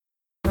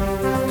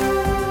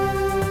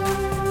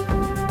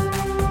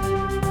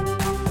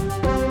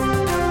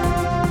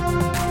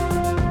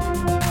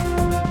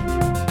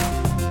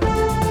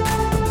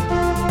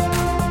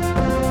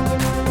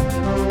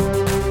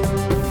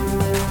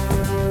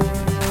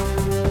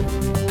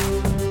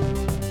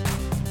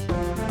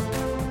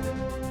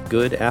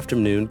good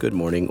afternoon, good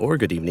morning, or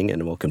good evening,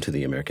 and welcome to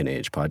the American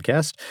Age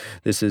podcast.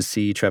 This is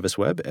C. Travis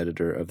Webb,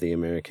 editor of the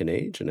American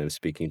Age, and I'm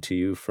speaking to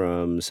you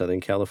from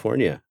Southern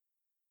California.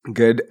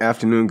 Good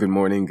afternoon, good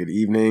morning, good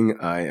evening.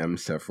 I am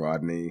Seth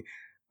Rodney.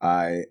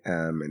 I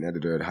am an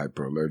editor at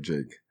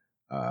Hyperallergic,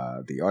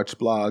 the arts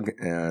blog,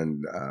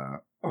 and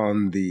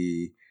on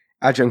the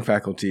adjunct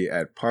faculty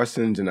at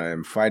Parsons, and I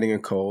am fighting a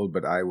cold,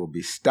 but I will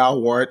be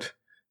stalwart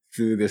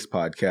through this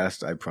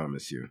podcast, I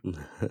promise you.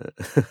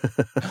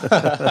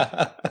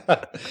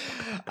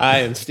 I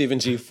am Stephen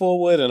G.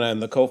 Fullwood, and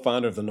I'm the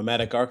co-founder of the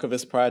Nomadic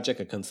Archivist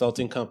Project, a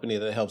consulting company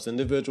that helps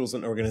individuals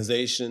and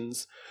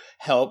organizations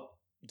help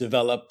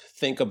develop,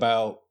 think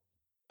about,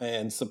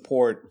 and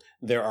support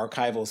their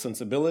archival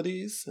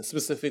sensibilities,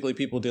 specifically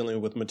people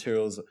dealing with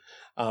materials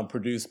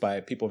produced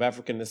by people of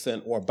African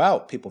descent or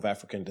about people of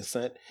African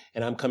descent.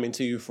 And I'm coming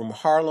to you from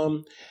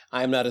Harlem.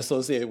 I am not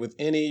associated with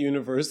any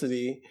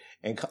university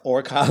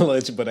or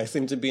college, but I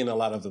seem to be in a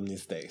lot of them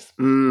these days.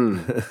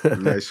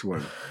 Nice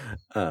one.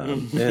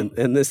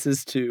 And this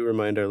is to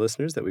remind our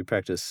listeners that we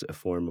practice a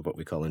form of what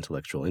we call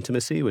intellectual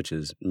intimacy, which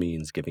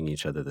means giving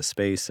each other the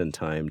space and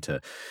time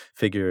to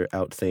figure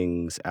out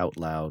things out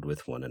loud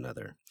with one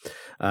another.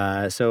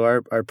 So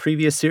our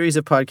previous series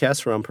of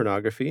podcasts were on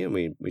pornography, and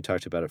we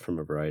talked about it from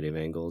a variety of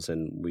angles,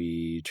 and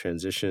we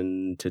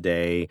transitioned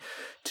today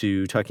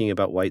to talking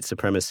about white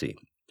supremacy.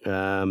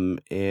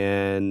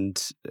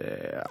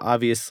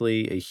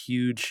 Obviously a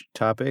huge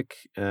topic,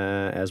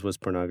 as was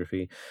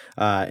pornography,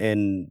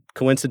 and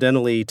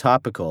coincidentally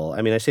topical.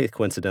 I mean, I say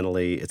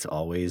coincidentally, it's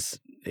always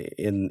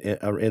in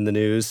the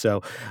news.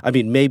 So, I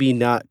mean, maybe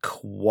not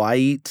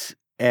quite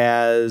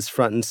as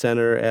front and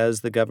center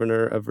as the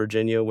governor of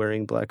Virginia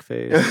wearing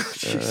blackface.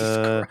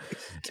 Jesus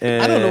Christ.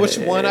 I don't know which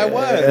one I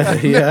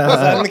was. Yeah. Was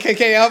I in the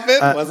KK outfit?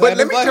 But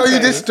let me tell you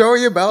this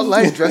story about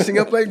like dressing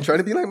up like trying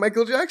to be like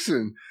Michael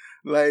Jackson.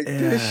 Like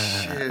this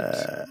shit,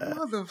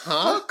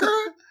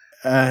 motherfucker.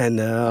 I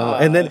know.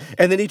 And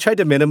then he tried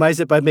to minimize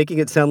it by making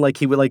it sound like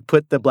he would like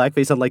put the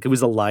blackface on like it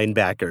was a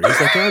linebacker.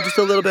 He's like, just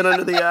a little bit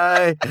under the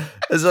eye.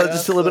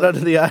 Just a little bit under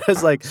the eye. I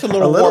was like, a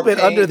little bit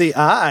under the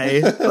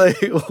eye?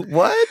 Like,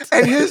 what?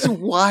 And his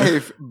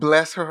wife,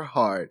 bless her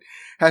heart,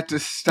 had to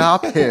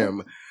stop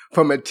him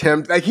from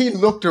like he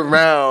looked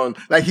around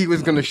like he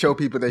was going to show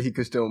people that he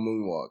could still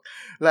moonwalk.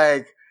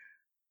 Like,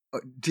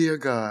 dear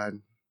God.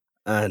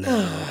 I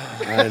know.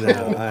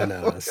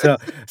 So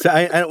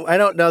I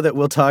don't know that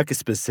we'll talk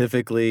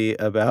specifically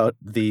about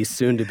the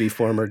soon-to-be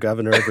former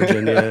governor of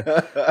Virginia,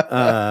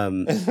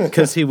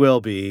 because he will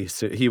be.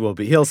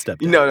 He'll step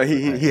down. No,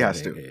 he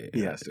has to.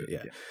 He has to.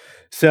 Yeah.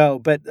 So,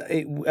 but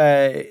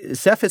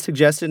Seth had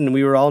suggested, and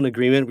we were all in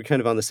agreement. We're kind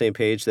of on the same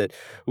page that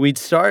we'd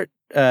start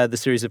the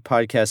series of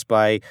podcasts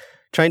by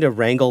trying to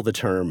wrangle the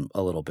term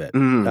a little bit,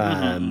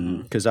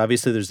 because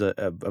obviously there's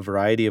a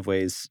variety of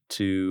ways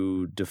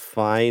to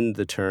define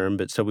the term,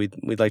 but so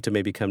we'd like to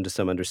maybe come to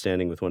some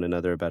understanding with one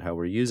another about how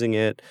we're using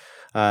it,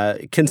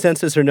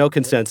 consensus or no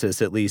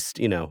consensus, at least,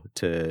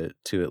 to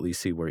at least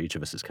see where each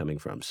of us is coming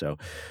from. So,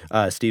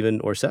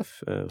 Stephen or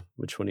Seth,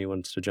 which one of you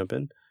wants to jump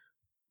in?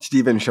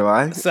 Stephen, shall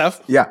I?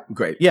 Seth? Yeah,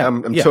 great. Yeah,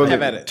 I'm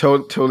totally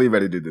totally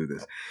ready to do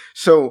this.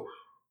 So,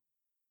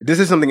 this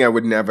is something I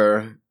would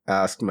never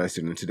ask my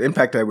students to do. In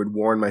fact, I would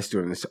warn my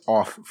students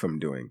off from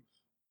doing.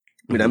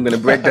 But I'm going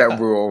to break that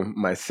rule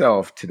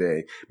myself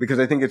today because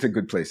I think it's a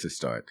good place to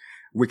start.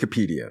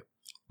 Wikipedia.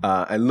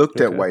 I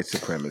looked at white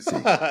supremacy.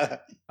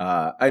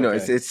 I know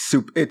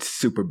it's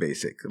super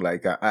basic.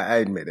 Like I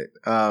admit it.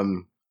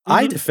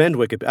 I defend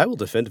Wikipedia. I will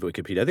defend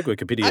Wikipedia. I think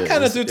Wikipedia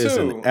is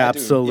an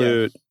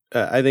absolute.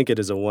 I think it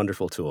is a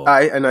wonderful tool.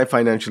 I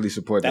financially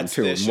support them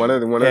too. One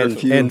of the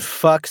few. And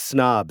fuck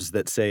snobs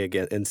that say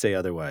again and say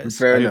otherwise.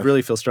 Fair enough. I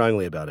really feel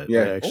strongly about it.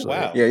 Yeah. Actually. Oh,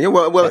 wow. Yeah.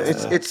 Well,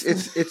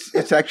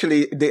 it's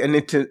actually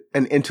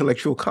an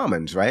intellectual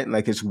commons, right?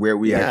 Like it's where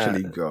we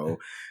actually go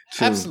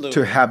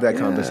to have that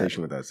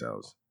conversation with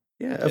ourselves.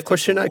 Yeah, of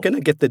course, you're not going to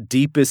get the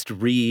deepest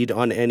read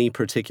on any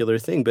particular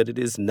thing, but it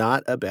is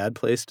not a bad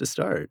place to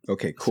start.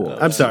 Okay, cool. So,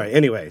 I'm sorry.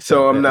 Anyway.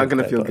 So I'm not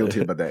going to feel guilty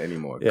about that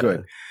anymore. Yeah.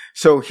 Good.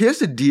 So here's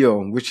the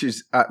deal, which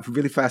is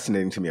really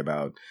fascinating to me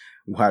about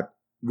what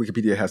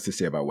Wikipedia has to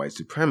say about white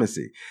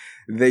supremacy.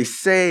 They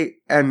say,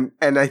 and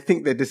I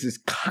think that this is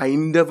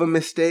kind of a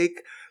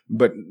mistake,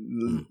 but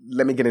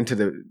let me get into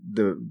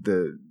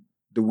the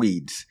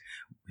weeds.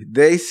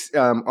 They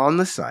on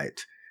the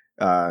site.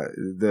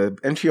 The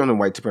entry on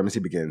white supremacy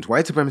begins.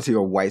 White supremacy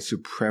or white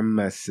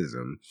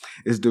supremacism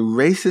is the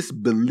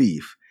racist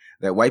belief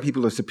that white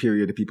people are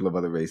superior to people of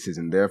other races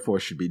and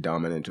therefore should be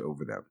dominant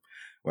over them.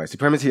 White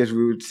supremacy has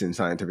roots in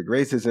scientific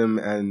racism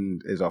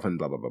and is often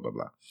blah, blah, blah, blah,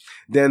 blah.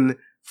 Then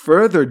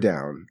further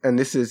down, and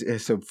this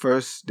is, so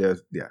first, there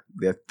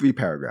are 3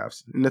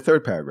 paragraphs. In the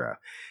third paragraph,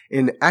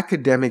 in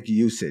academic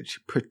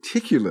usage,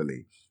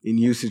 particularly in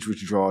usage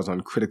which draws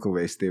on critical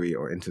race theory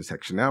or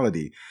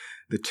intersectionality,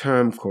 the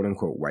term, quote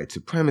unquote, white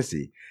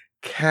supremacy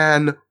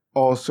can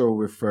also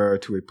refer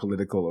to a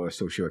political or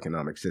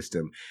socioeconomic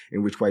system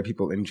in which white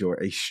people enjoy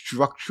a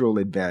structural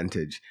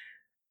advantage,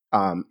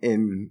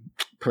 in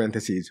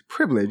parentheses,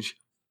 privilege,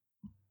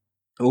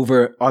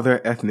 over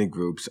other ethnic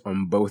groups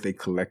on both a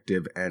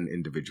collective and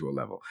individual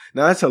level.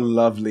 Now, that's a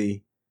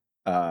lovely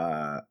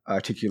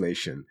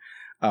articulation.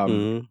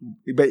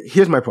 But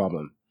here's my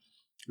problem.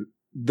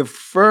 The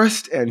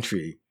first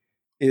entry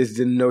is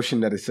the notion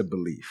that it's a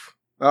belief.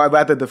 Or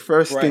rather, the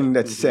first thing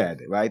that's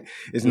said, right,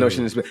 is the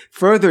notion that it's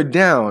further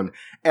down,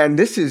 and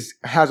this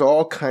has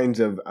all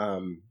kinds of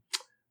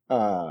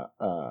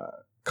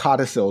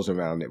codicils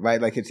around it,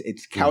 right? Like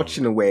it's couched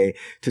in a way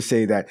to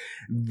say that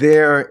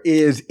there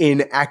is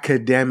in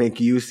academic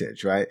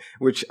usage, right?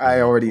 Which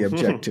I already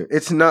object to.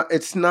 It's not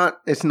just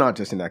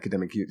an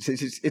academic use.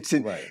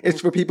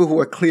 It's for people who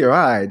are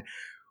clear-eyed,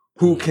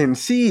 who can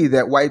see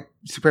that white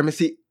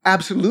supremacy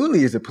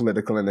absolutely is a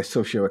political and a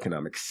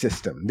socioeconomic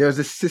system. There's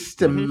a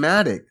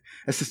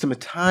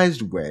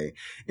systematized way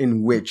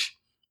in which,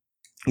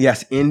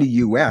 yes, in the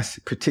U.S.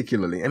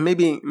 particularly, and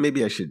maybe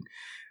I should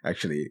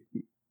actually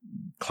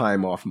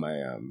climb off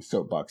my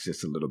soapbox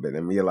just a little bit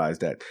and realize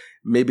that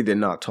maybe they're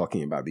not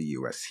talking about the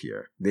U.S.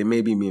 here. They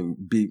may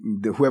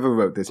whoever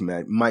wrote this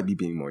might be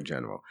being more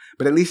general.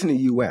 But at least in the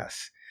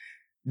U.S.,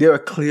 there are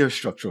clear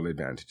structural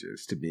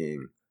advantages to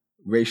being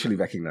racially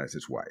recognized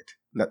as white.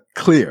 Not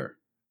clear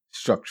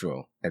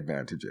structural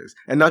advantages.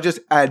 And not just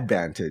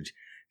advantages.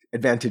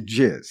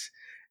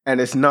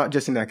 And it's not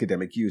just in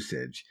academic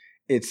usage.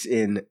 It's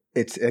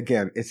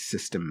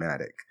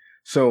systematic.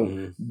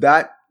 So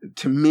that,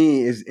 to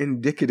me, is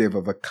indicative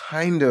of a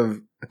kind of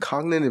a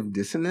cognitive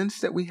dissonance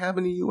that we have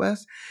in the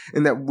U.S.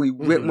 And that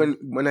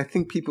when I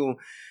think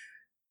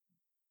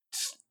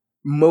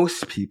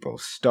most people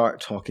start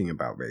talking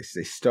about race,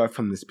 they start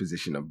from this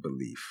position of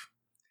belief.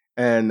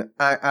 And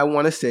I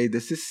want to say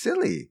this is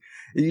silly.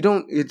 You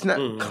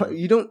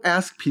don't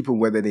ask people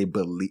whether they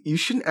believe. You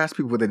shouldn't ask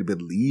people whether they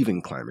believe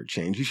in climate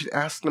change. You should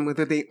ask them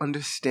whether they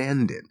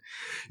understand it.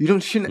 You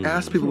shouldn't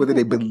ask people whether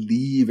they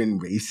believe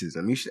in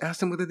racism. You should ask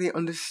them whether they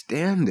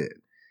understand it.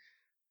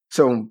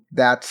 So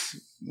that's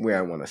where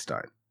I want to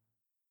start.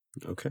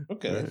 Okay.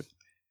 Right.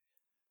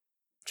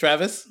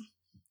 Travis?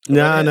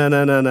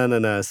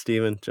 No.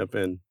 Stephen, jump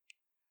in.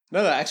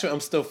 No. Actually, I'm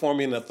still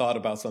forming a thought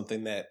about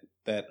something that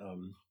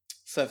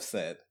Seth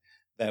said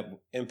that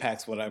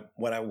impacts what I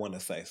want to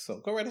say. So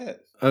go right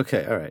ahead.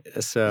 Okay, all right.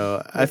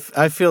 So I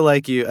feel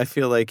like you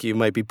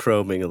might be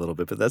probing a little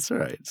bit, but that's all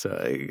right.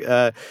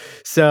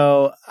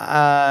 So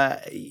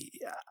I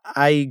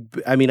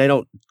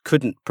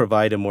couldn't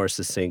provide a more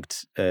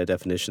succinct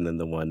definition than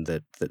the one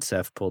that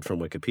Seth pulled from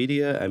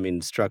Wikipedia. I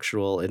mean,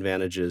 structural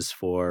advantages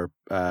for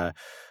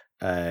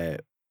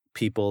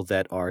people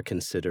that are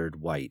considered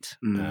white,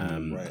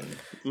 right?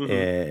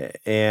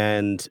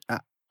 And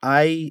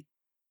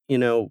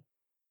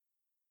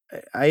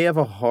I have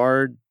a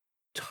hard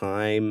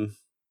time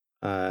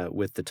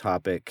with the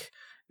topic,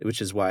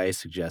 which is why I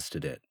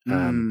suggested it,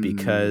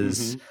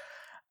 because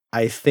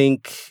I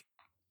think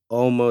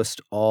almost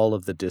all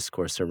of the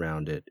discourse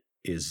around it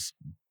is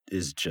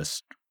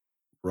just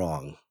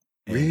wrong,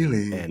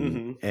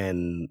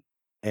 and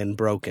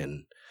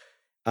broken.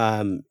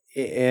 I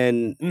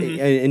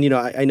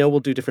know we'll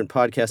do different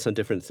podcasts on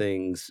different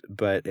things,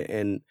 but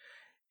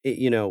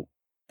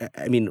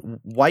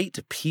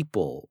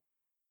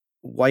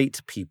white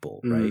people,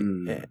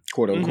 right?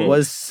 Quote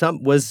unquote,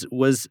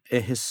 was a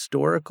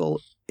historical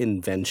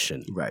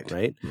invention,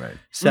 right?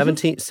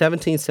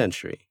 17th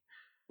century.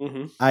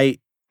 I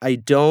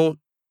don't,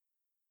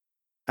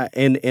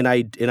 and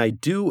I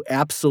do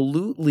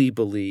absolutely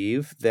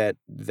believe that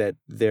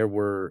there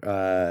were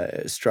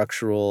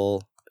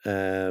structural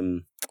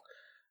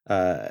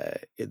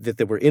that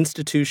there were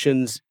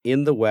institutions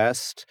in the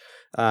West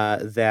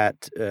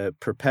that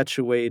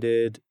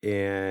perpetuated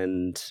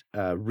and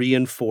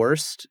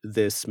reinforced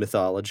this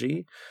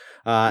mythology.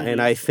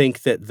 And I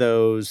think that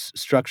those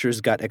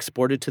structures got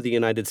exported to the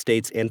United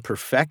States and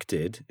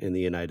perfected in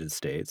the United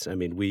States. I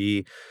mean,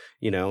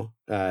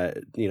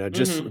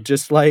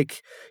 just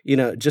like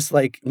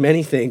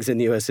many things in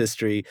U.S.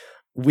 history,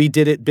 we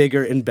did it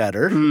bigger and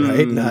better,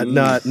 right?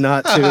 Not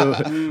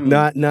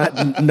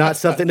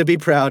something to be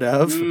proud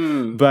of,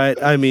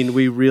 but I mean,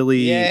 we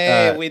really,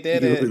 we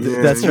did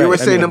it. That's right.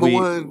 USA number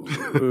one,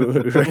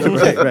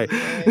 right.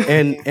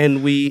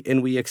 And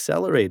we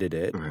accelerated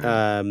it,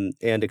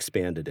 and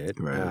expanded it,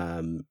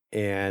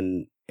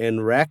 and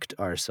wrecked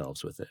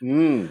ourselves with it.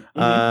 And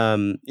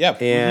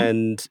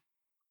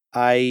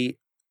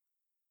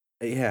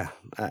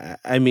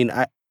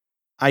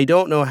I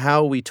don't know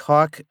how we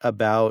talk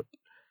about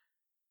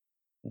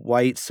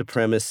white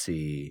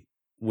supremacy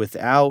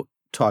without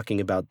talking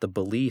about the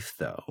belief,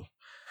 though.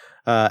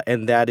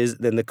 And that is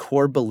then the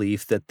core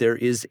belief that there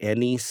is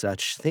any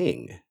such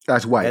thing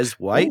as white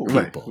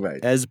people,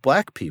 as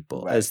black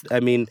people,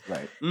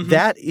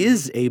 that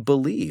is a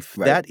belief.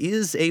 That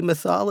is a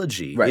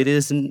mythology.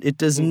 It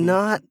does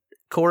not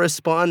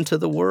correspond to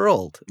the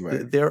world.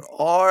 There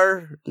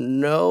are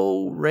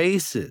no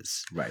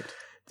races. In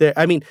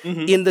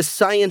the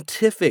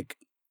scientific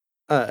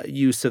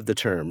use of the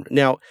term.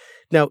 Now,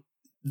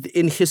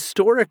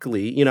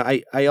 historically,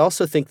 I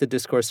also think the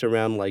discourse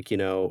around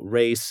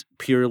race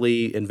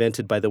purely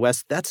invented by the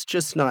West, that's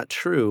just not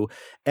true.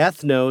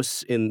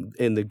 Ethnos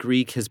in the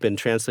Greek has been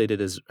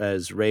translated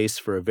as race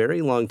for a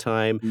very long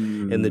time,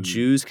 and the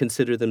Jews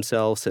consider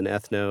themselves an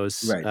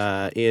ethnos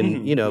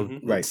in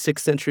 6th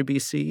century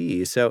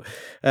BCE. So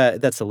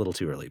that's a little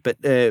too early,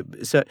 but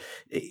 1st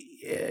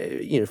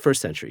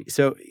century.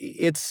 So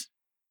it's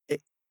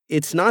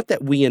not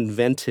that we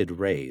invented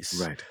race.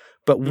 Right.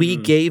 But we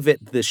gave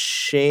it the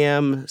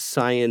sham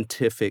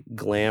scientific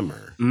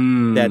glamour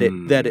that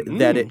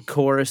it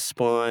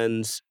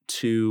corresponds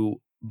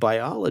to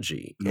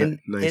biology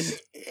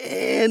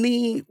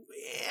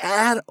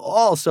at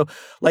all. So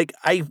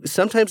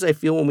sometimes I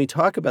feel when we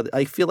talk about it,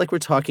 I feel like we're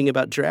talking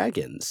about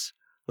dragons.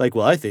 Like,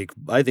 well, I think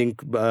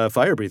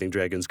fire breathing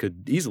dragons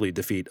could easily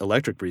defeat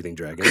electric breathing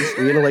dragons.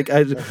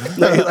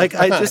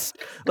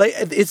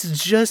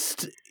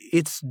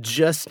 It's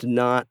just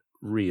not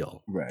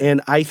real. Right. And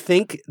I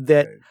think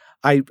that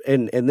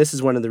and this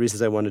is one of the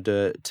reasons I wanted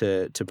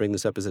to bring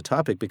this up as a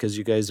topic, because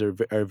you guys are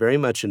very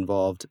much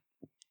involved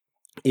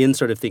in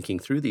sort of thinking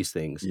through these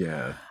things.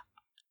 Yeah.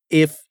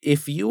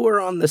 If you are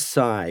on the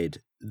side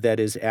that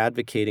is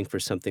advocating for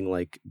something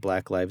like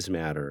Black Lives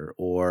Matter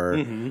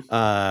or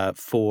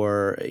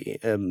for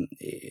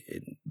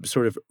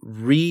sort of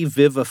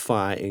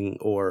revivifying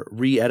or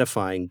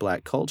re-edifying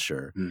Black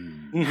culture,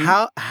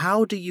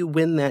 how do you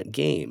win that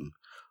game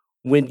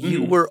when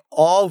you were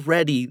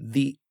already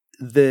the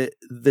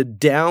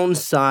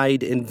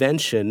downside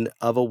invention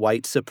of a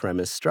white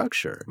supremacist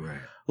structure?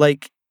 Right.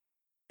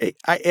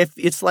 If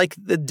it's like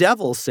the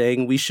devil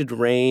saying we should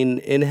reign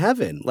in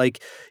heaven.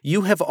 Like,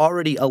 you have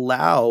already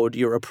allowed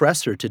your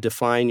oppressor to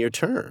define your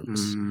terms,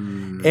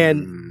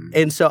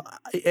 and so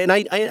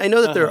I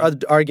know that there are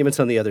other arguments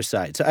on the other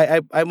side. So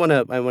I want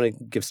to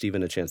give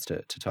Stephen a chance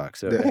to talk.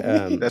 So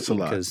that's a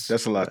lot.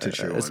 That's a lot to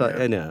chew on.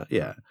 I know.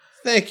 Yeah.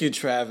 Thank you,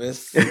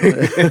 Travis. Wonderful.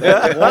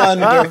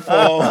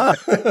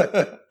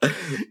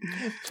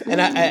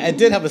 And I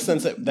did have a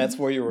sense that that's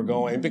where you were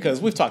going,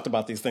 because we've talked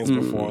about these things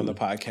before on the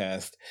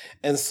podcast.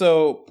 And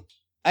so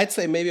I'd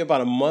say maybe about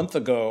a month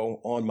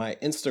ago on my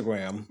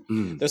Instagram,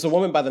 there's a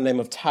woman by the name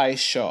of Ty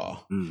Shaw.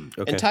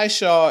 Okay. And Ty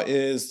Shaw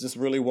is this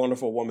really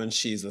wonderful woman.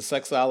 She's a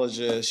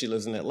sexologist. She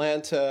lives in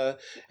Atlanta,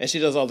 and she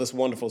does all this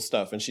wonderful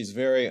stuff. And she's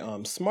very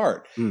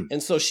smart.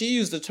 And so she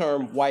used the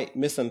term white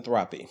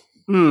misanthropy.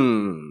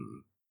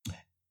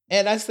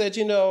 And I said,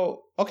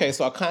 okay,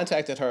 so I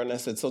contacted her and I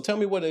said, so tell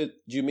me, what did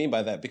you mean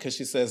by that? Because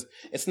she says,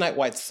 it's not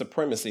white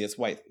supremacy, it's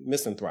white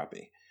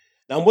misanthropy.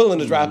 Now, I'm willing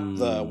to drop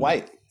the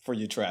white for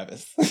you,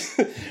 Travis.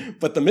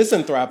 But the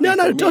misanthropy No,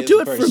 don't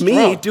do it for strong.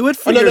 Me. Do it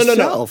for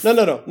yourself.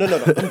 No.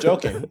 I'm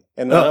joking.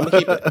 And I'm going to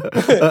keep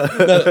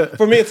it.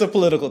 For me, it's a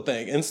political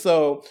thing. And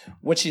so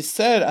what she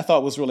said I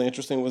thought was really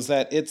interesting was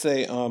that it's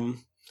a,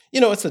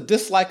 it's a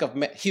dislike of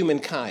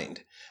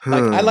humankind.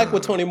 Like, I like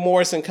what Toni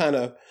Morrison kind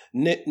of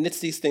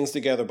knits these things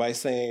together by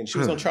saying, she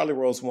was on Charlie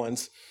Rose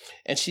once,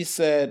 and she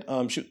said,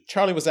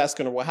 Charlie was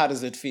asking her, well, how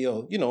does it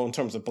feel, in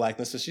terms of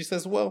Blackness? And she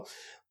says, well,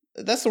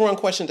 that's the wrong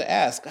question to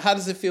ask. How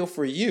does it feel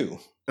for you?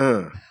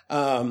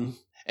 And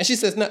she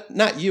says,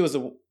 not you as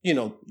a,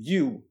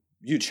 you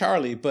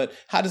Charlie, but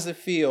how does it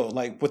feel?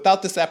 Like,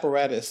 without this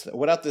apparatus,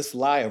 without this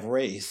lie of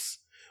race,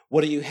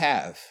 what do you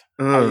have?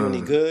 Are you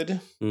any good?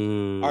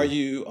 Are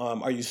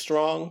you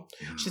strong?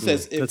 She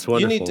says,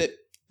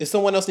 if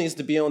someone else needs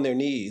to be on their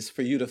knees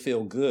for you to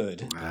feel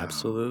good.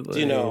 Absolutely.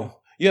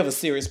 You have a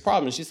serious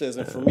problem. She says,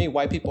 and for me,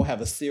 white people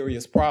have a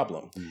serious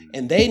problem.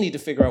 And they need to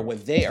figure out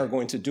what they are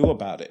going to do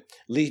about it.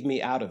 Leave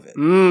me out of it.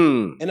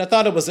 And I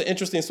thought it was an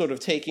interesting sort of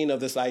taking of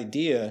this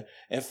idea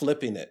and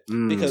flipping it.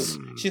 Because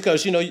she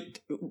goes,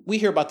 we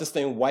hear about this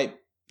thing,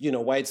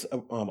 whites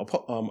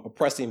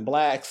oppressing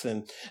Blacks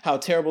and how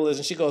terrible it is.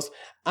 And she goes,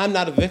 I'm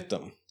not a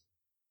victim.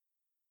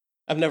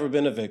 I've never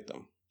been a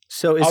victim.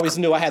 So I always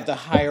knew I had the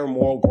higher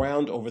moral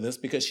ground over this,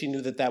 because she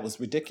knew that was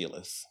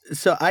ridiculous.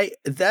 So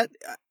that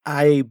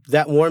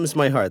warms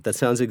my heart. That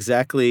sounds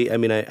exactly. I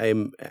mean,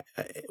 I'm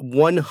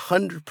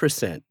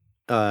 100%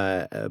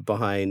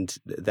 behind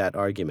that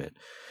argument.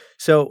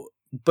 So,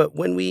 but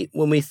when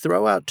we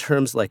throw out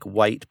terms like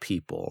white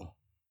people,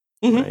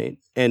 right,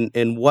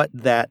 and what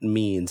that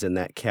means in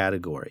that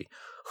category,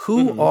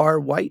 who are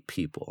white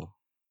people?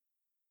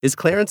 Is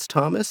Clarence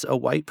Thomas a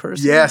white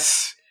person?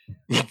 Yes.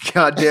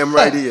 Goddamn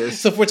right he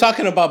is. So if we're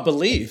talking about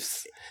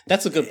beliefs,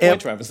 that's a good point,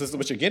 Travis. This is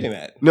what you're getting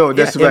at. No,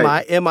 that's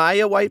right. Am I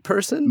a white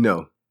person?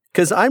 No.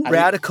 Because I'm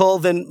radical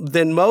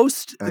than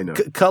most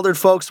colored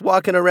folks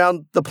walking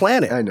around the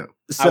planet. I know.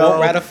 So, I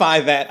won't ratify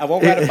that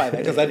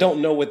because I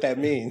don't know what that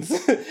means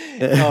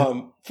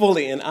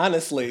fully and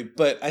honestly.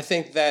 But I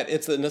think that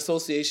it's an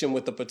association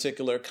with a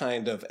particular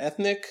kind of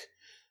ethnic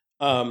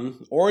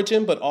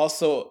origin, but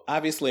also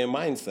obviously a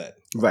mindset.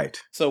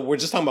 Right. So we're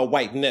just talking about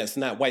whiteness,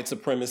 not white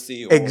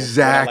supremacy. Or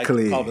exactly. What I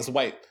like to call this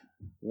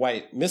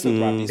white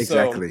misanthropy.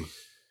 Exactly.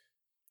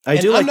 I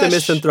do like the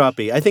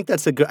misanthropy. I think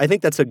that's a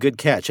good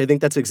catch. I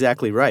think that's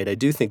exactly right. I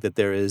do think that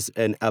there is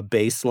a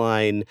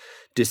baseline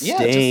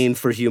disdain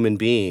for human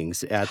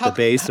beings at the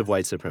base of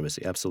white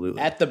supremacy.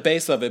 Absolutely. At the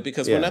base of it,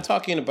 because we're not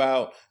talking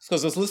about,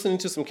 because I was listening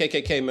to some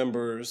KKK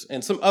members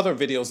and some other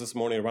videos this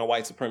morning around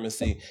white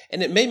supremacy,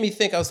 and it made me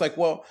think, I was like,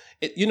 well,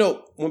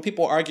 when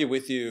people argue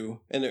with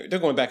you, and they're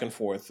going back and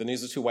forth, and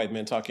these are two white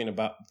men talking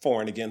about for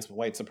and against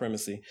white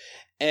supremacy,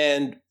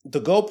 and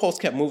the goalpost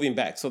kept moving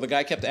back. So the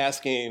guy kept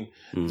asking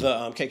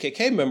the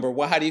KKK member,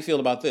 well, how do you feel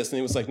about this? And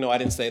he was like, no, I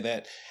didn't say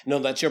that. No,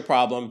 that's your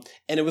problem.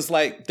 And it was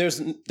like,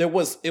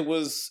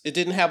 it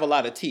didn't have a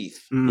lot of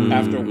teeth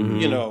after,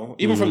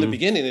 even from the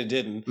beginning, it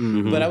didn't.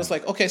 But I was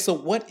like, okay, so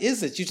what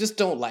is it? You just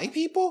don't like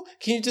people?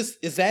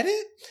 Is that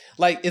it?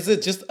 Like, is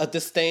it just a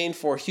disdain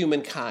for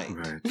humankind?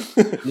 Right.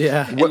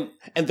 Yeah.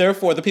 and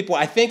therefore the people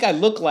I think I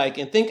look like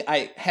and think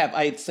I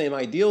have same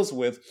ideals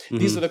with,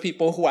 these are the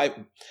people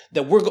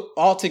that we're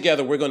all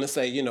together, we're going to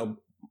say,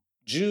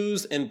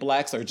 Jews and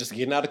blacks are just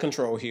getting out of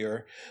control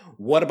here.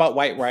 What about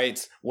white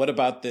rights? What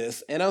about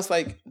this? And I was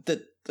like,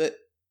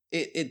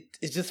 it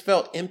just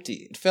felt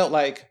empty. It felt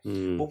like,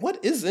 well,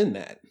 what is in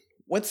that?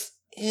 What's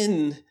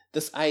in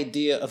this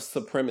idea of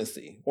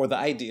supremacy, or the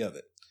idea of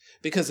it?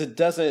 Because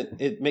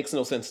it makes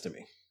no sense to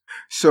me.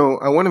 So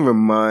I want to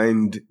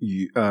remind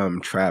you,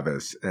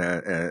 Travis,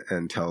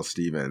 and tell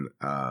Stephen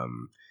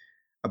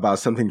about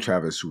something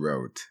Travis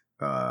wrote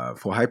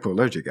for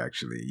Hyperallergic,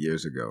 actually,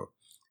 years ago.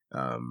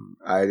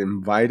 I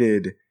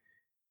invited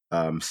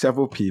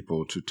several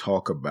people to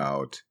talk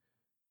about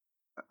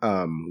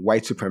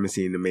white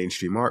supremacy in the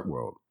mainstream art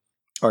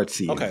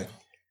scene. Okay.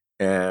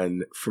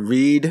 And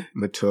Fareed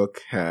Matuk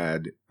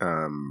had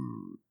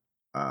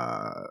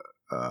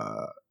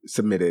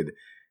submitted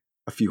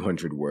a few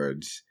hundred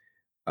words.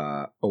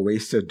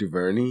 Oasis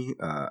Duvernay,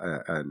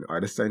 an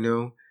artist I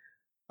know,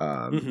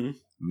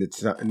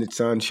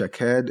 Nitsan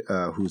Shaked,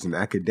 who's an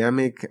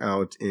academic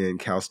out in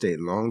Cal State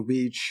Long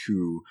Beach,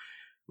 who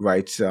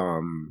writes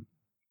on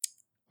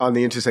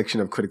the intersection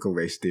of critical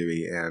race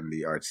theory and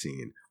the art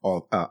scene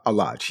a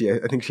lot.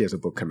 I think she has a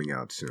book coming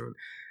out soon.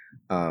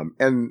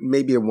 And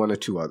maybe one or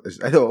two others.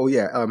 I thought,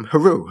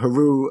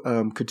 Haru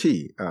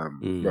Kuti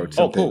wrote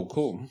something. Oh,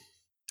 cool.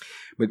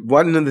 But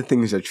one of the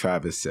things that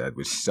Travis said,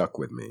 which stuck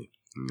with me,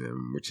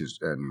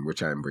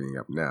 which I'm bringing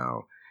up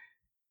now,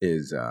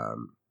 is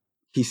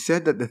he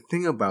said that the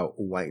thing about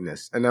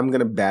whiteness, and I'm going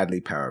to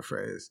badly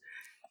paraphrase,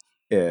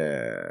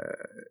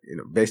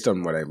 based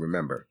on what I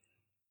remember,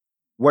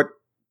 what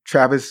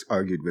Travis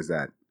argued was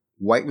that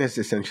whiteness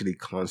essentially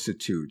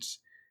constitutes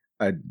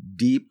a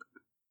deep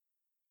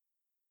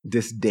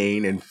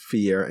disdain and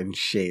fear and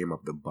shame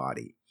of the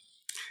body.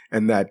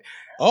 And that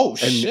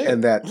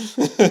and that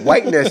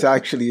whiteness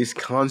actually is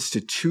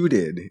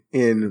constituted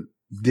in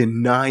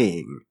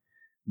denying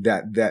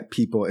that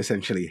people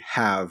essentially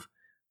have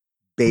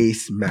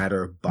base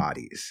matter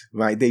bodies,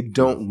 right? They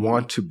don't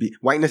want to be.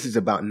 Whiteness is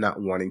about not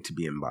wanting to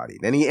be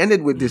embodied. And he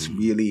ended with this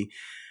really,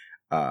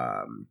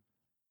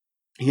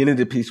 he ended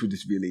the piece with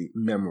this really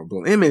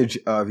memorable image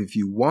of, if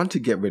you want to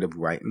get rid of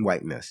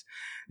whiteness,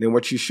 then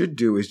what you should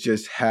do is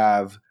just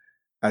have,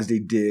 as they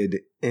did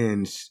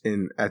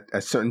at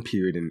a certain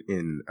period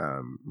in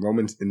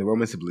the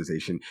Roman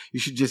civilization, you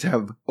should just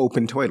have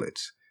open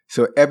toilets.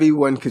 So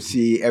everyone could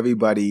see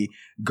everybody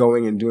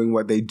going and doing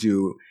what they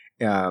do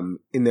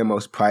in their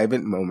most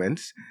private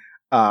moments.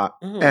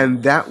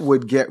 And that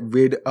would get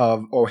rid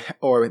of,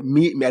 or at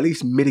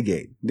least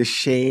mitigate the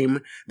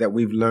shame that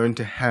we've learned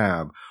to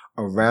have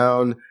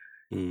around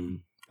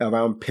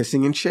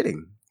pissing and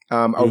shitting,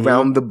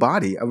 around the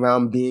body,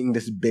 around being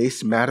this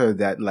base matter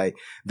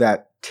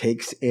that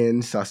takes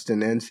in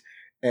sustenance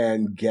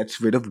and gets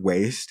rid of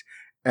waste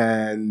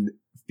and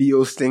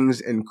feels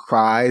things and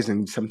cries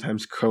and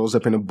sometimes curls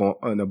up in a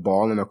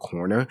ball in a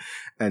corner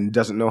and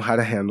doesn't know how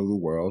to handle the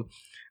world.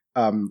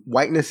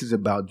 Whiteness is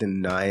about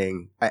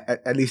denying,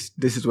 at least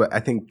this is what I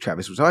think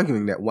Travis was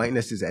arguing, that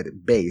whiteness is at its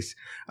base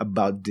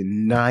about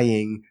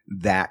denying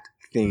that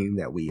thing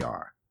that we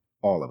are.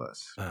 All of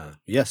us.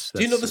 Yes.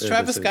 Do you know this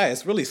Travis guy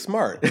is really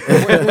smart? That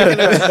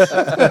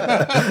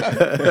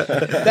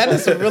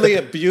is really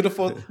a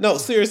beautiful... No,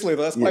 seriously,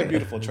 that's quite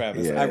beautiful,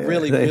 Travis. I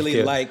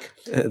really like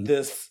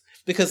this,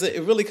 because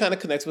it really kind of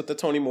connects with the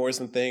Toni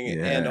Morrison thing.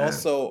 Yeah. And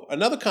also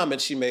another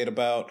comment she made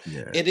about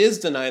it is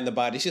denying the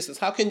body. She says,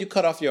 how can you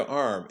cut off your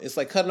arm? It's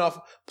like cutting off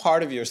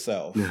part of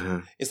yourself.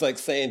 It's like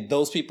saying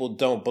those people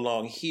don't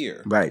belong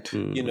here. Right.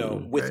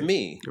 With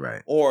me.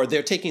 Right. Or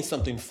they're taking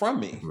something from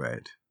me.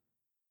 Right.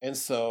 And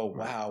so,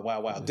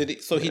 wow. Did he?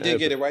 So he did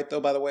get it right,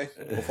 though. By the way,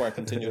 before I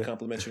continue to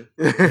compliment you,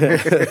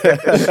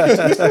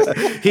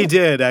 he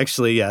did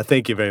actually. Yeah,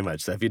 thank you very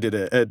much, Seth. You did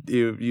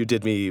you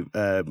did me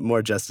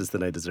more justice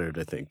than I deserved,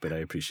 I think, but I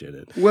appreciate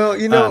it.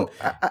 Well,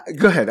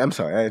 go ahead. I'm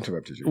sorry, I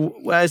interrupted you.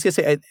 Well, I was going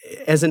to say,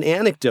 as an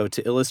anecdote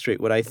to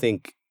illustrate what I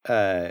think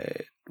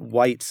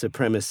white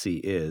supremacy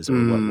is, or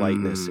what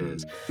whiteness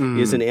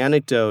is an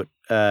anecdote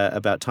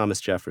about Thomas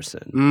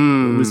Jefferson,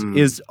 who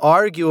is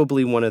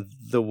arguably one of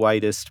the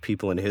whitest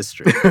people in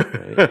history.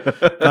 Right?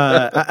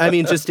 I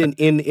mean, just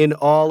in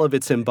all of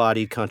its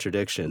embodied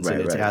contradictions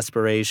and its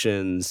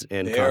aspirations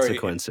and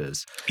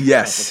consequences.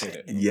 Yes.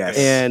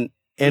 And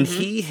And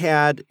he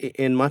had,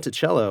 in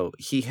Monticello,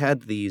 he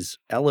had these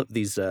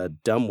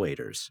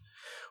dumbwaiters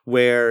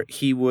where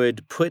he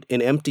would put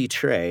an empty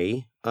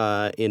tray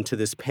into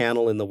this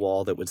panel in the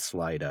wall that would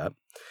slide up,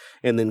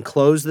 and then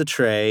close the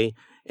tray,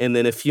 and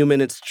then a few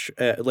minutes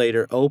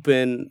later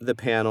open the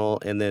panel,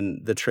 and then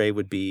the tray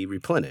would be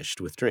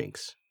replenished with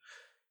drinks.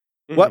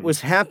 What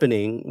was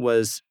happening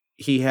was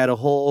he had a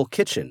whole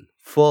kitchen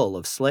full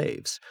of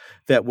slaves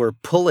that were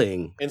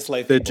pulling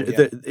enslaved people.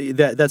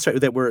 That's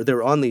right.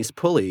 They're on these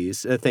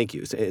pulleys. Thank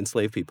you,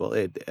 enslaved people.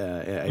 I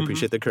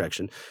appreciate the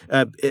correction.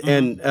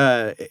 And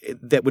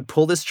that would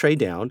pull this tray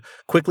down,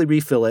 quickly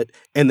refill it,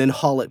 and then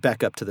haul it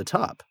back up to the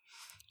top.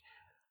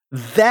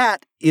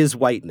 That is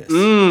whiteness.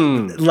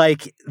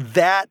 Like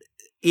that.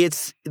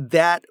 It's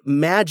that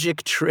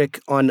magic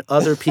trick on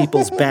other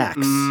people's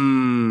backs.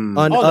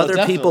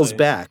 People's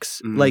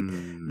backs. Like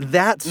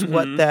that's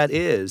what that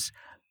is.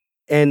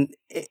 And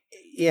it's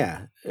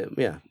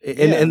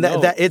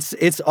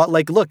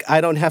like, look, I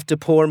don't have to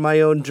pour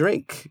my own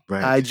drink.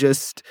 Right. I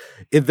just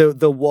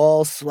the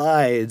wall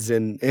slides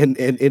and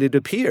it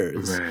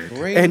appears.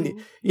 Right.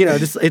 And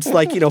it's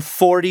like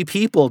 40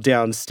 people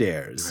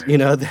downstairs,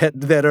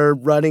 that are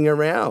running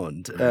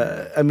around.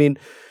 I mean,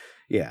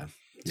 yeah.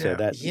 So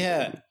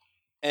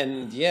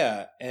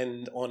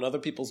and on other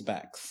people's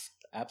backs,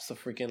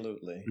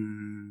 absolutely.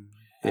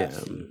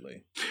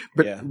 Absolutely.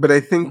 But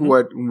I think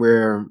where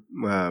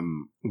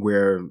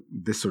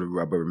this sort of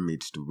rubber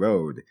meets the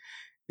road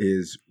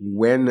is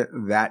when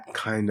that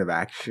kind of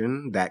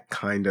action, that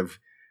kind of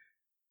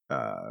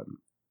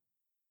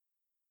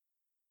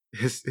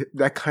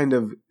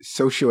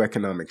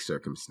socioeconomic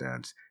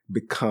circumstance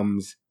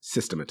becomes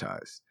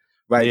systematized.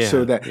 Right, yeah,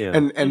 so that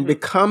and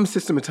becomes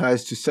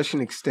systematized to such an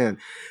extent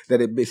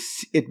that it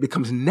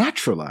becomes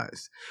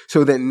naturalized.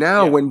 So that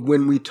now,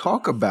 when we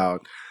talk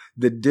about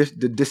the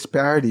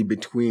disparity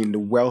between the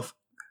wealth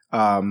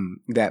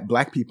that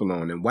Black people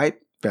own and white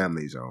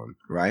families own,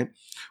 right,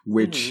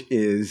 which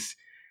is,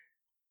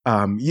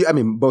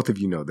 both of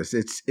you know this.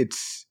 It's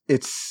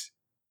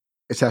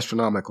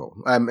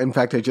astronomical. In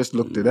fact, I just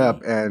looked it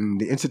up,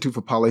 and the Institute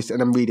for Policy,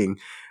 and I'm reading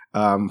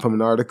from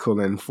an article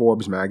in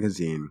Forbes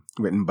magazine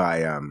written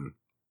by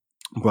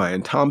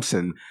Brian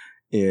Thompson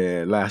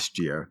last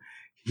year.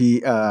 He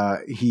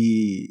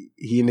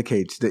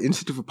indicates the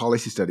Institute for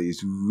Policy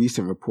Studies'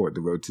 recent report,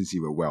 The Road to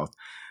Zero Wealth,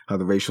 How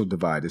the Racial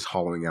Divide is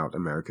Hollowing Out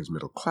America's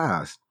Middle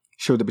Class,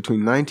 showed that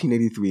between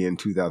 1983 and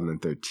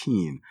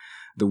 2013,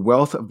 the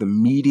wealth of the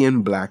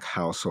median Black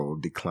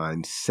household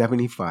declined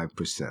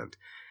 75%.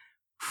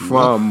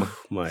 From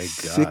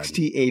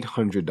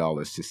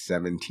 $6,800 to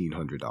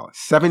 $1,700.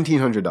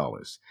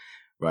 $1,700,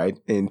 right,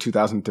 in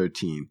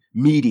 2013.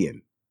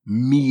 Median.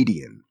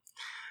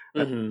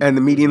 And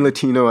the median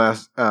Latino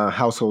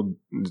household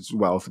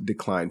wealth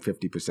declined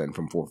 50%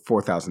 from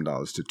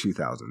 $4,000 to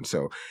 $2,000.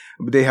 So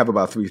they have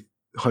about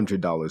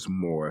 $300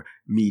 more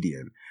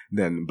median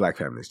than Black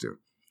families do.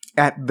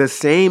 At the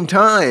same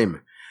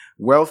time,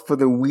 wealth for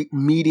the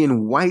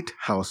median white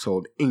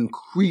household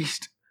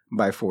increased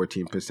by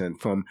 14%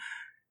 from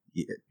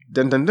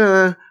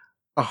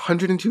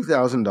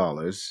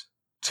 $102,000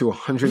 to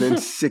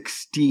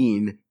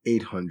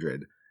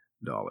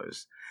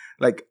 $116,800.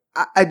 Like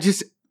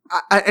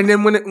and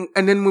then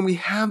when we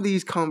have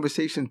these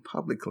conversations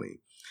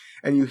publicly,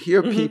 and you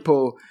hear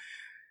people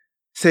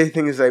say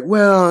things like,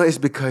 "Well, it's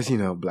because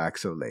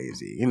Blacks are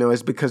lazy.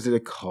 It's because of the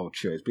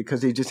culture. It's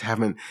because they just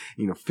haven't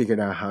figured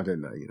out how to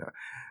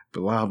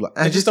blah blah."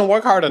 They just don't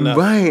work hard enough,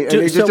 right? Do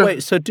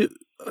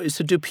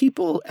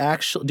people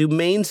actually? Do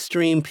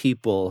mainstream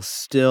people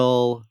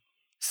still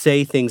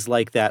say things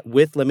like that?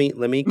 Let me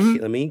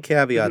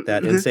caveat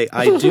that and say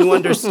I do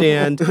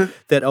understand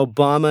that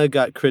Obama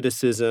got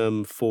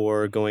criticism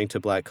for going to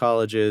Black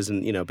colleges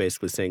and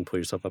basically saying pull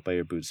yourself up by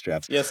your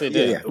bootstraps. Yes, they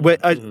did. Yeah.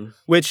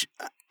 Which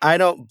I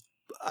don't.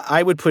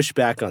 I would push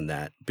back on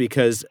that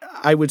because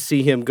I would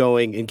see him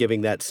going and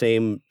giving that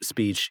same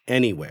speech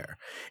anywhere.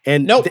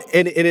 And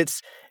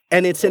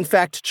it's in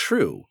fact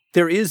true.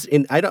 There is,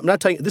 I'm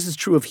not telling you, this is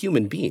true of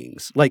human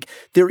beings. Like,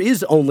 there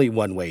is only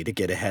one way to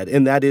get ahead,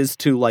 and that is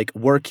to,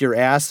 work your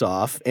ass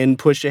off and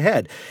push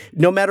ahead,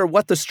 no matter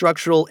what the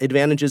structural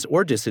advantages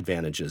or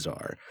disadvantages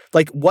are.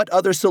 Like, what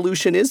other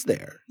solution is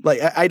there? Like,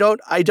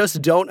 I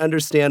just don't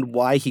understand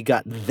why he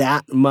got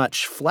that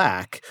much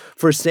flack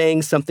for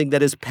saying something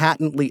that is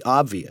patently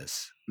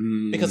obvious.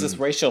 Because it's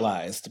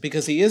racialized.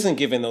 Because he isn't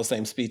giving those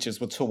same speeches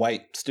to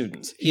white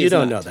students. You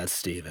don't know that,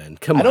 Stephen.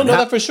 Come on. I don't know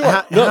that for sure.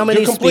 How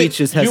many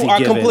speeches has he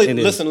given?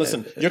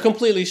 Listen. You're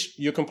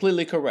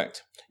completely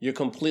correct. You're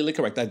completely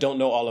correct. I don't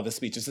know all of his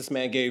speeches. This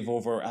man gave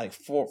over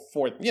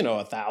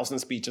 1,000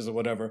 speeches or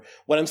whatever.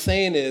 What I'm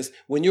saying is,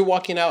 when you're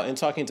walking out and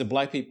talking to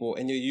Black people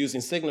and you're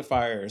using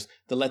signifiers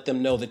to let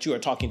them know that you are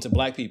talking to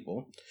Black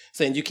people,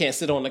 saying you can't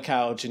sit on the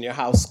couch in your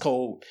house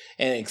cold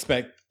and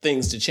expect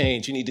things to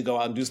change. You need to go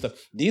out and do stuff.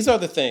 These are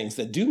the things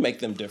that do make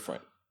them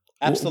different.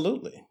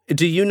 Absolutely.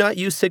 Do you not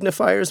use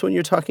signifiers when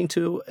you're talking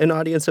to an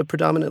audience of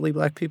predominantly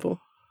Black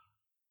people?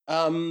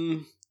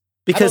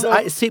 Because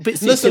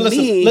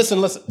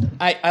listen.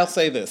 I'll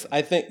say this.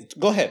 I think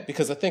go ahead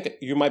because I think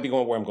you might be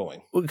going where I'm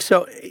going.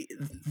 So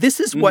this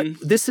is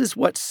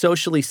what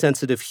socially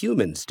sensitive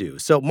humans do.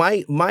 So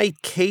my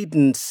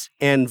cadence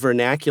and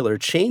vernacular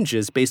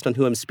changes based on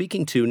who I'm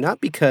speaking to,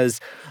 not because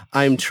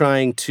I'm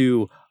trying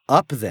to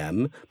up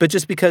them, but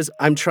just because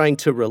I'm trying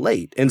to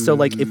relate. And so,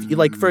 like, if you,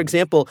 like, for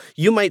example,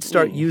 you might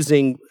start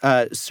using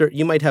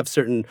you might have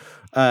certain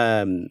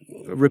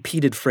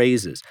repeated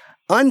phrases.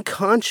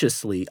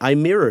 Unconsciously, I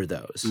mirror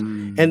those,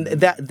 and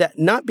that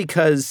not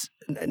because.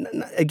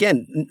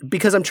 Again,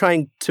 because I'm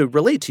trying to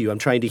relate to you. I'm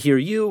trying to hear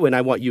you, and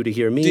I want you to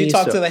hear me. Do you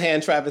talk to the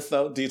hand, Travis,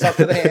 though? Do you talk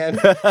to the hand?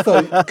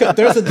 So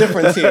there's a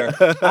difference here.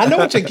 I know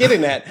what you're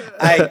getting at.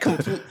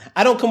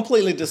 I don't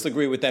completely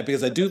disagree with that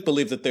because I do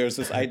believe that there's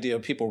this idea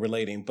of people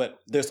relating. But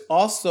there's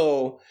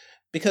also,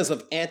 because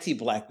of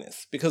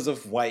anti-Blackness, because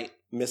of white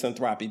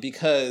misanthropy,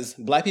 because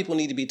Black people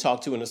need to be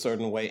talked to in a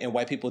certain way and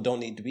white people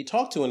don't need to be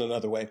talked to in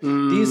another way.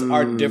 These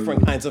are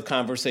different kinds of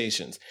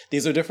conversations.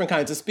 These are different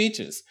kinds of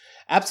speeches.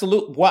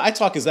 Absolutely. Well, I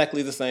talk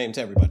exactly the same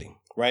to everybody,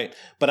 right?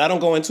 But I don't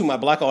go into my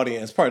Black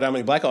audience,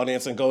 predominantly Black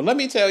audience, and go, let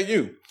me tell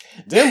you,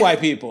 them white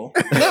people.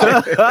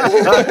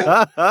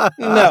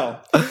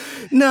 No.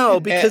 No,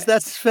 because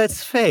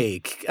that's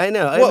fake. I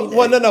know.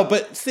 No.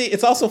 But see,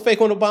 it's also fake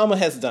when Obama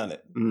has done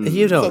it.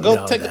 You don't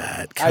know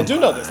that. I do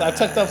know this. I've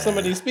checked out some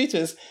of these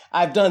speeches.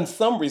 I've done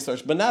some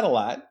research, but not a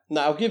lot.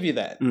 No, I'll give you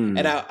that.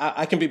 And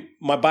I can be,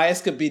 my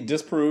bias could be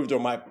disproved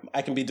or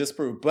I can be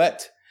disproved,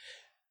 but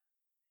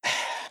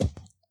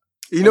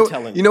you know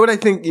what I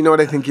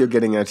think you're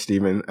getting at,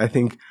 Stephen? I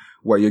think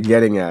what you're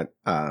getting at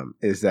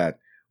is that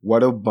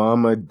what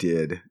Obama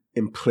did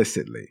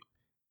implicitly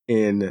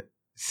in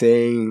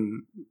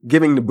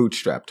giving the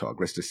bootstrap talk,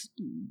 let's just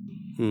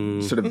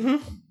sort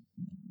of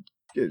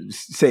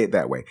say it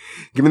that way,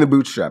 giving the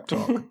bootstrap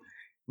talk,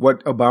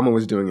 what Obama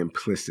was doing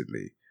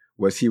implicitly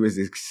was he was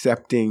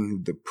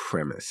accepting the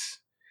premise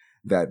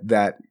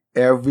that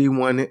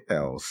everyone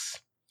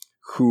else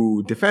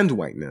who defends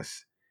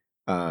whiteness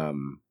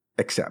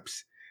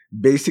accepts.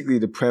 Basically,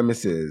 the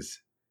premise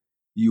is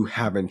you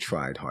haven't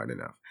tried hard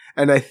enough.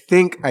 And I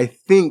think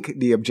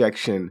the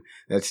objection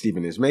that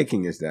Stephen is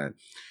making is that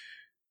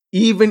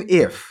even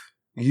if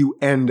you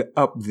end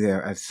up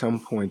there at some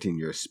point in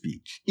your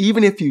speech,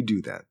 even if you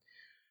do that,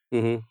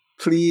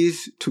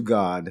 please, to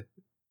God,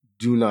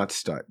 do not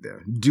start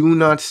there. Do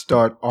not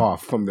start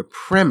off from the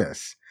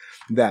premise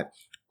that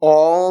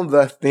all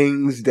the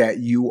things that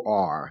you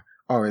are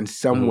in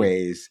some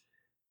ways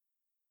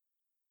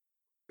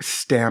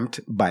stamped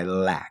by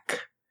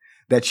lack.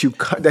 That you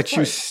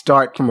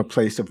start from a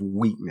place of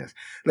weakness.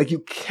 Like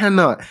you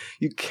cannot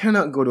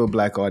go to a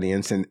Black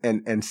audience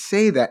and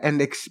say that and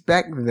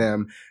expect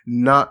them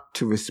not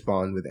to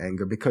respond with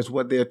anger, because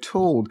what they're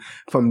told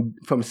from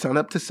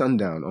sunup to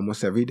sundown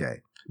almost every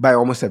day by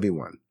almost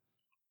everyone.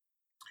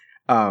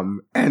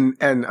 And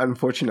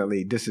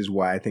unfortunately, this is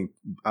why I think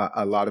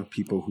a lot of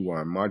people who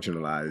are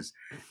marginalized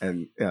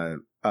and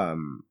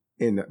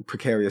in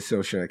precarious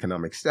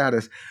socioeconomic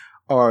status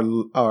are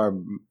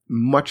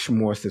much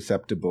more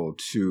susceptible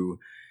to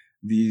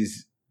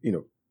these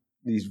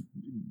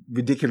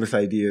ridiculous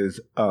ideas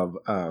of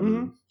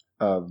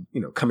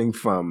coming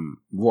from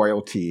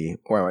royalty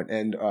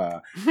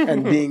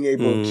and being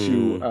able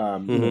to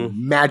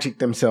magic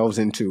themselves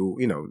into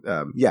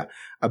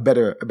a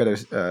better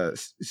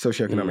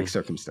socioeconomic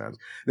circumstance.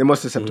 They're more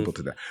susceptible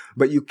to that.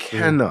 But you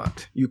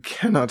cannot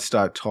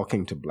start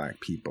talking to Black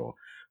people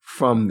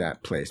from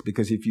that place,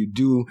 because if you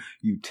do,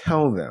 you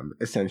tell them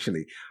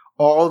essentially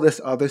all this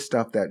other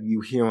stuff that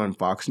you hear on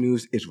Fox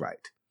News is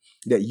right.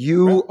 That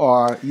you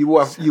are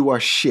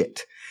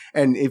shit.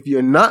 And if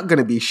you're not going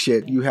to be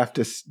shit, you have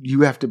to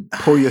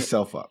pull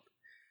yourself up.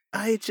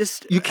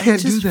 You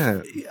can't do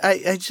that.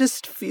 I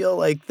just feel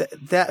like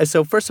that.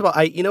 So first of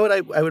all, you know what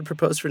I would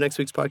propose for next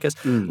week's podcast?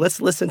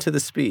 Let's listen to the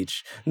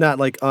speech, not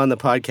like on the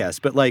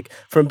podcast, but like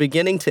from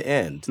beginning to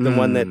end, the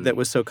one that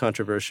was so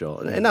controversial.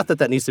 And not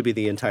that needs to be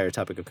the entire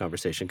topipic of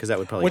conversation, because that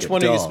would probably Which get one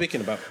dull. are you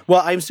speaking about?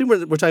 Well, I assume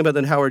we're talking about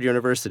the Howard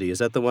University. Is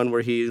that the one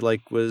where he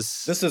like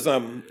was? This is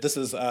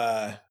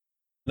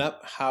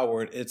not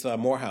Howard. It's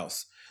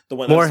Morehouse. The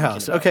one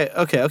Morehouse. Okay.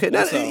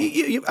 Now,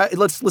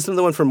 let's listen to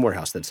the one from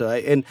Morehouse then. So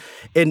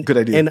good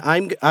idea. And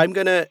I'm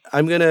gonna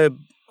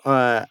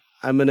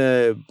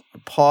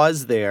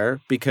pause there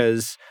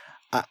because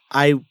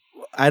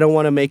I don't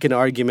want to make an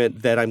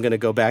argument that I'm going to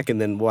go back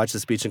and then watch the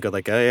speech and go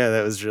like, oh yeah,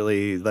 that was a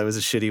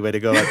shitty way to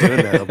go about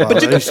doing that.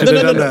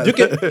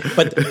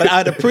 But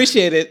I'd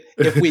appreciate it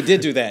if we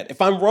did do that.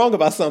 If I'm wrong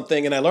about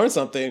something and I learned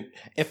something,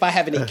 if I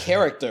have any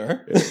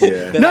character,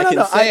 then I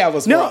can say I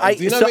was wrong.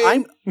 Do you know what I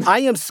mean? I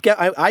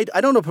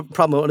don't have a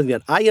problem with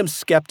that. I am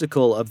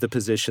skeptical of the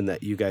position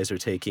that you guys are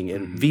taking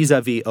in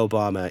vis-a-vis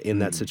Obama in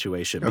that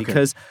situation,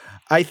 because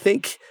I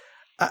think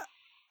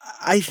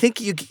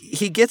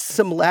he gets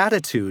some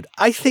latitude.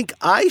 I think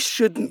I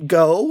shouldn't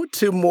go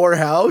to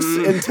Morehouse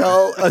and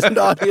tell an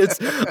audience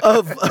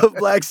of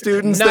Black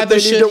students that they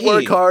need to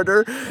work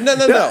harder. No.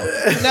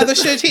 Neither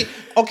should he.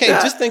 Okay,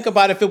 just think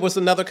about if it was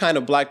another kind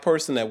of black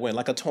person that went,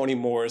 like a Toni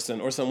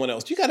Morrison or someone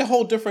else. You got a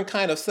whole different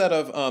kind of set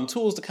of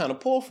tools to kind of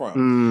pull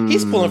from.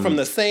 He's pulling from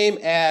the same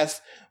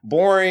ass,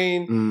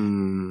 boring,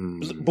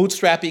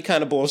 bootstrappy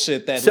kind of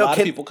bullshit that a lot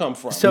of people come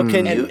from. So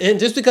and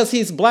just because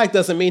he's black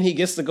doesn't mean he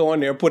gets to go in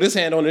there and put his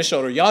hand on his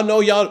shoulder.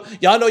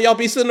 Y'all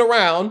be sitting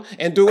around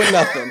and doing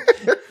nothing.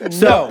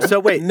 So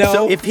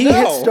if he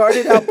had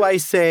started out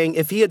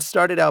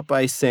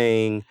by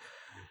saying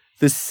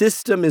the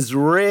system is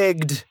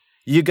rigged,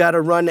 you got to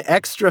run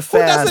extra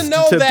fast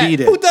to beat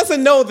it. Who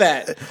doesn't know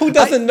that? Who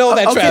doesn't know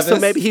that, Travis? Okay, so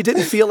maybe he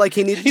didn't feel like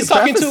he needed He's to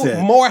preface talking to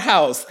it.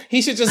 Morehouse.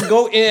 He should just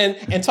go in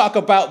and talk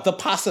about the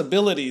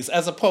possibilities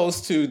as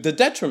opposed to the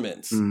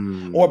detriments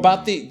or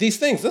about these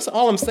things. That's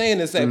all I'm saying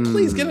is that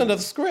please get into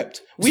the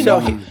script.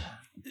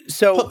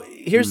 So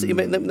here's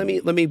let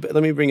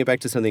me bring it back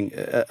to something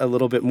a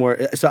little bit more.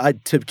 So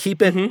to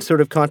keep it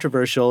sort of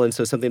controversial, and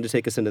so something to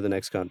take us into the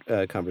next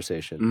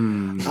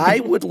conversation.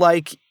 I would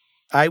like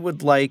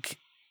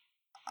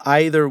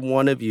either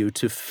one of you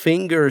to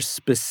finger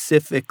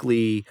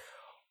specifically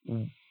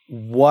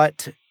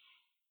what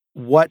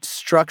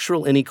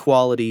structural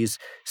inequalities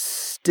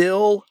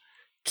still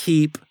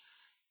keep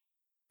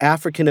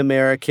African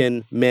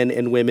American men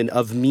and women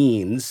of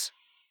means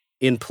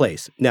in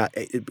place. Now,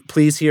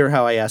 please hear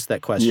how I asked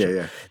that question.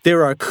 Yeah.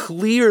 There are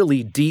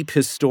clearly deep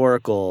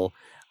historical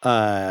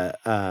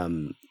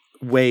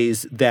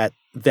ways that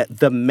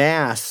the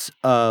mass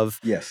of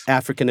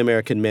African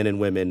American men and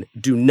women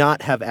do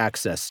not have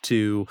access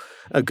to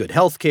a good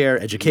healthcare,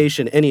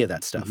 education, any of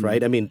that stuff,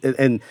 right? I mean,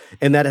 and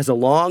that has a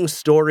long,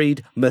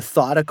 storied,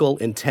 methodical,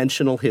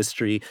 intentional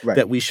history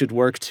that we should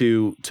work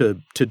to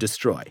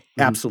destroy.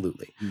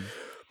 Absolutely.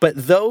 But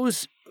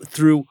those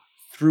through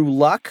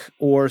luck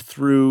or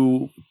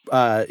through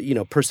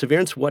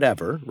perseverance,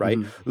 whatever, right?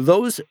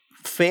 Those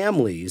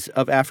families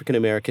of African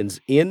Americans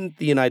in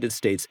the United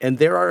States, and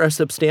there are a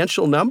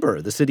substantial number,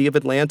 the city of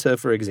Atlanta,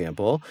 for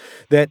example,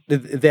 that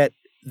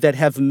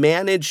have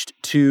managed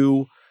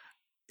to,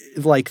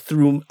 like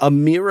through a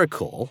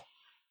miracle,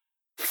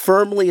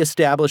 firmly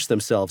establish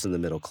themselves in the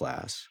middle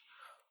class.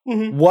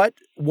 What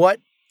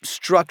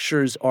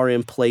structures are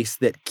in place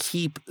that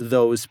keep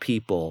those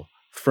people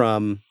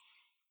from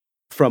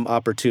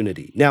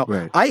opportunity? Now,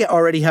 I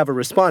already have a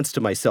response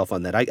to myself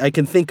on that. I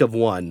can think of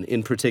one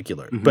in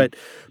particular, but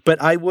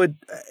I would.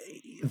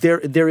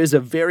 There is a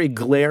very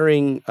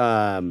glaring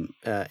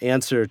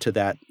answer to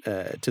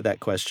that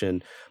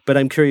question. But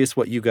I'm curious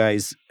what you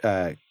guys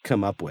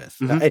come up with.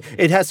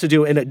 It has to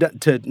do, and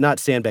to not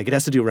sandbag, it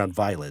has to do around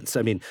violence.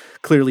 I mean,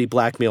 clearly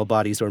black male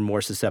bodies are more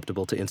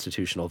susceptible to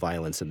institutional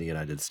violence in the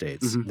United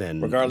States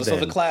than regardless of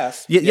the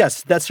class.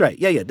 Yes, that's right.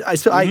 Yeah.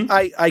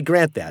 I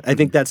grant that. I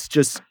think that's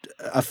just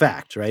a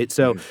fact, right?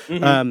 So,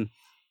 I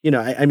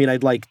mean,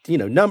 I'd like,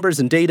 numbers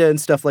and data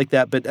and stuff like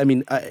that. But I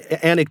mean,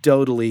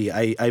 anecdotally,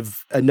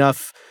 I've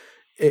enough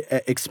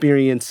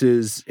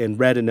experiences and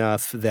read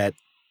enough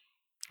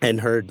and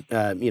heard,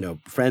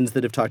 friends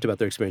that have talked about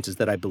their experiences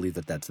that I believe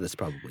that's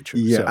probably true.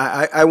 Yeah, so.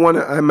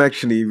 I'm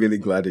actually really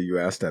glad that you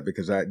asked that,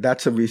 because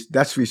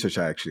that's research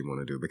I actually want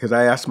to do, because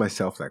I asked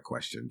myself that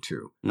question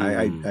too.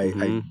 I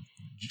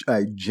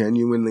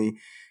genuinely,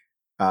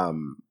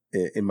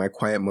 in my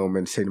quiet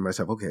moments, say to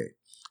myself, okay,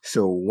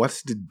 so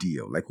what's the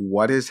deal? Like,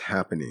 what is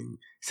happening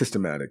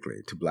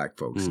systematically to black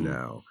folks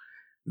now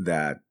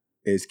that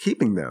is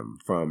keeping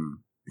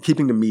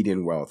the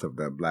median wealth of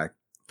the black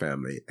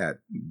family at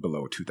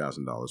below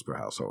 $2,000 per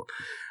household?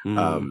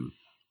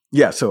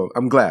 So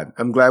I'm glad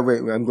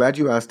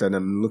you asked that, and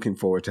I'm looking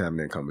forward to having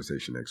that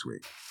conversation next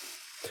week.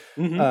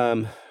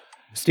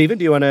 Stephen,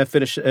 do you want to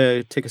finish,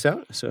 take us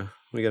out? So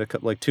we got a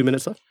couple, 2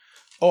 minutes left.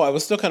 Oh, I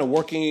was still kind of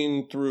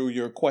working through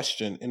your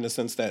question in the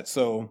sense that,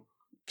 so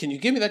can you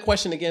give me that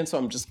question again so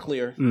I'm just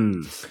clear?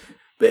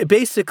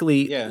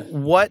 Basically,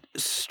 what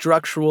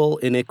structural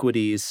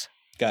iniquities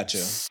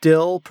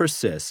still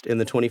persist in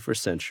the 21st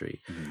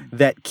century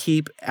that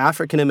keep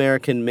African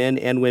American men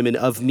and women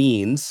of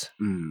means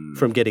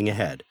from getting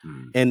ahead?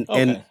 And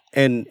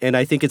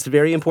I think it's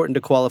very important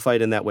to qualify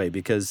it in that way,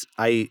 because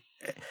I'm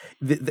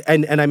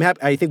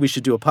happy. I think we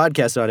should do a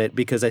podcast on it,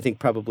 because I think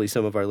probably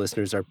some of our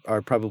listeners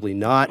are probably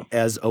not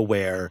as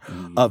aware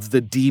of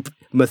the deep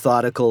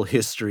methodical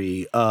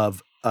history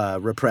of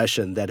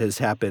repression that has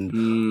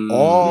happened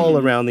all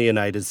around the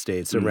United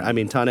States. I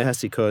mean,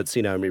 Ta-Nehisi Coates,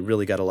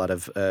 really got a lot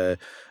of,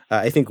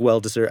 I think,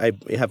 well-deserved. I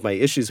have my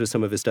issues with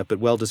some of his stuff, but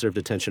well-deserved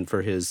attention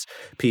for his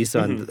piece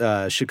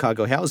on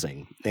Chicago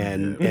housing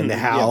and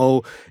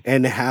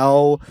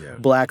how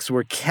blacks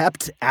were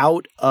kept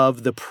out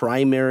of the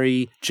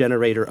primary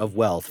generator of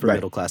wealth for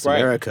middle-class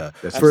America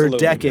for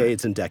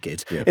decades and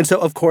decades. Yeah. And so,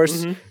 of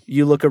course,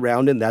 you look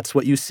around and that's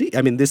what you see.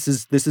 I mean, this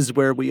is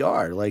where we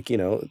are. Thank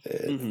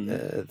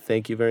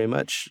you very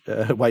much,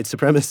 white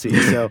supremacy.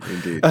 So,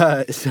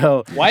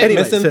 white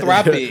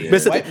misanthropy.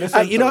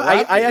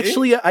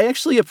 I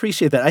actually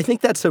appreciate that. I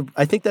think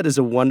that is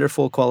a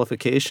wonderful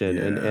qualification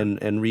and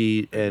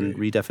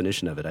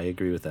redefinition of it. I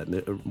agree with that.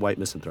 White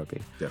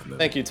misanthropy. Definitely.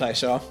 Thank you, Ty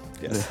Shaw.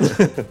 Yes.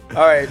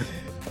 All right.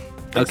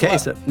 Thanks okay,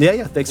 so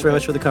yeah. Thanks very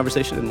much for the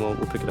conversation, and we'll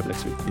pick it up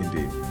next week.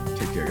 Indeed.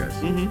 Take care,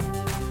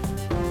 guys.